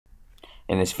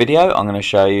In this video I'm going to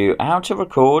show you how to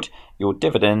record your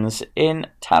dividends in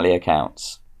Tally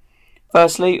accounts.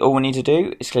 Firstly, all we need to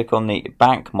do is click on the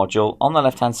bank module on the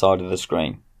left hand side of the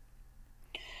screen.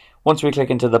 Once we click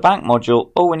into the bank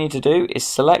module, all we need to do is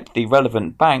select the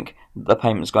relevant bank that the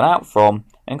payment's gone out from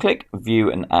and click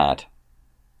view and add.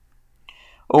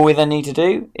 All we then need to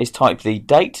do is type the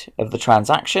date of the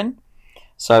transaction.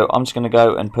 So I'm just going to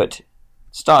go and put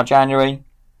start January,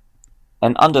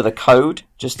 and under the code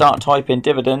just start typing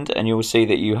dividend and you will see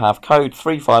that you have code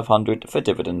 3500 for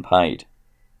dividend paid.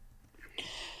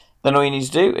 Then all you need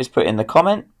to do is put in the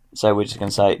comment, so we're just going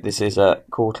to say this is a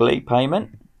quarterly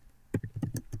payment,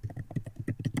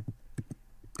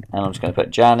 and I'm just going to put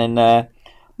Jan in there.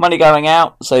 Money going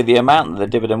out, so the amount that the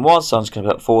dividend was, so I'm just going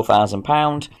to put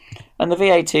 £4,000, and the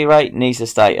VAT rate needs to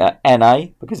stay at NA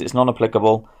because it's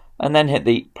non-applicable, and then hit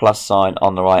the plus sign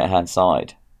on the right hand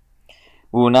side.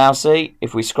 We will now see,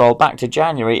 if we scroll back to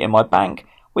January in my bank,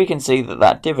 we can see that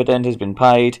that dividend has been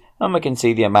paid and we can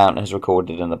see the amount is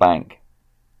recorded in the bank.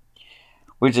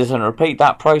 We're just going to repeat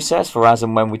that process for as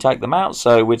and when we take them out,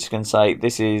 so we're just going to say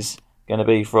this is going to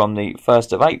be from the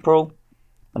 1st of April,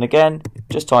 and again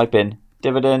just type in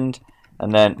dividend,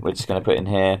 and then we're just going to put in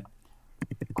here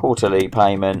quarterly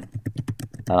payment,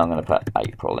 and I'm going to put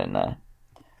April in there.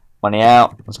 Money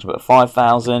out, I'm just going to put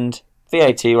 5,000,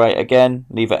 VAT rate again,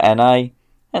 leave it NA,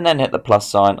 and then hit the plus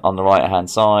sign on the right hand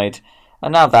side,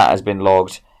 and now that has been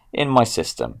logged in my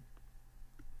system.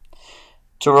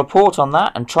 To report on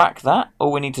that and track that,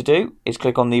 all we need to do is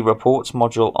click on the reports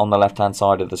module on the left hand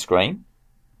side of the screen.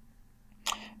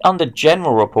 Under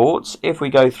general reports, if we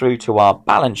go through to our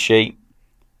balance sheet,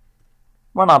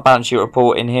 run our balance sheet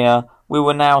report in here, we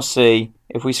will now see,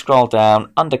 if we scroll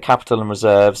down under capital and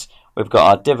reserves, we've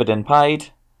got our dividend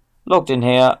paid logged in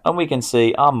here, and we can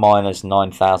see our minus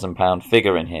 £9,000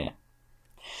 figure in here.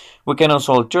 We can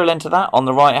also drill into that on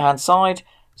the right hand side,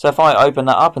 so if I open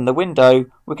that up in the window,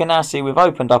 we can now see we've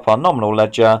opened up our nominal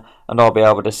ledger, and I'll be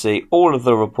able to see all of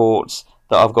the reports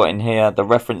that I've got in here, the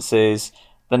references,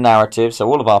 the narrative, so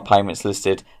all of our payments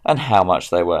listed and how much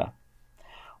they were.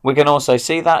 We can also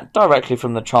see that directly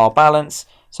from the trial balance,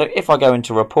 so if I go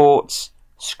into reports,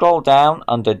 scroll down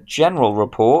under general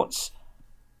reports,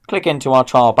 click into our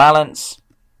trial balance,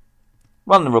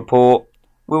 run the report,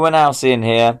 we will now see in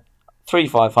here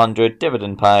 3,500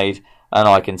 dividend paid, and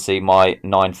I can see my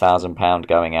 £9,000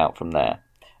 going out from there.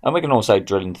 And we can also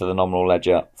drill into the nominal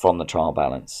ledger from the trial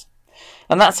balance.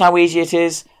 And that's how easy it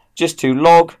is just to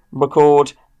log,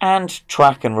 record and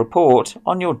track and report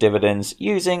on your dividends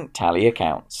using Tally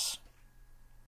accounts.